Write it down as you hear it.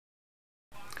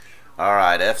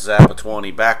Alright, F Zappa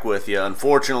 20 back with you.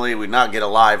 Unfortunately, we did not get a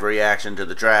live reaction to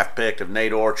the draft pick of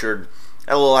Nate Orchard.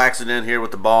 Had a little accident here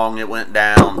with the bong. It went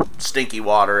down. Stinky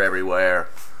water everywhere.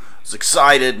 Was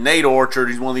excited. Nate Orchard,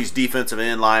 he's one of these defensive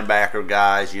end linebacker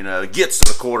guys. You know, gets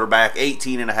to the quarterback.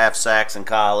 18.5 sacks in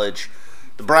college.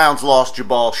 The Browns lost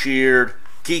Jabal Sheard.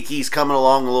 Kiki's coming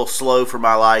along a little slow for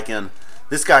my liking.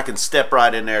 This guy can step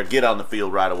right in there, get on the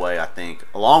field right away, I think.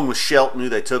 Along with Shelton, who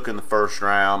they took in the first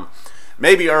round.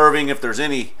 Maybe Irving, if there's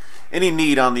any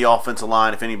need on the offensive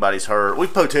line, if anybody's hurt.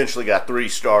 We've potentially got 3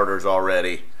 starters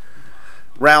already.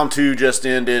 Round 2 just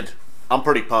ended. I'm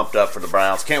pretty pumped up for the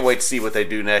Browns. Can't wait to see what they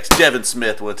do next. Devin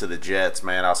Smith went to the Jets,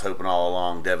 man. I was hoping all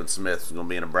along Devin Smith was going to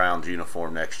be in a Browns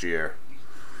uniform next year.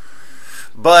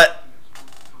 But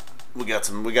we got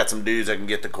some dudes that can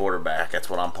get the quarterback. That's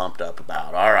what I'm pumped up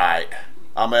about. All right.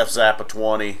 I'm F Zappa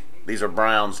 20. These are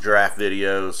Browns draft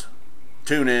videos.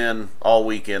 Tune in all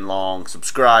weekend long.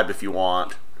 Subscribe if you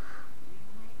want.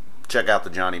 Check out the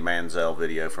Johnny Manziel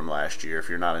video from last year if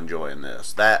you're not enjoying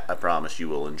this. That, I promise you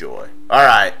will enjoy. All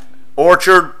right.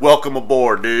 Orchard, welcome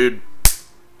aboard, dude.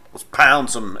 Let's pound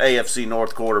some AFC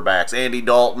North quarterbacks. Andy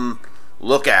Dalton,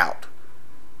 look out.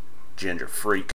 Ginger freak.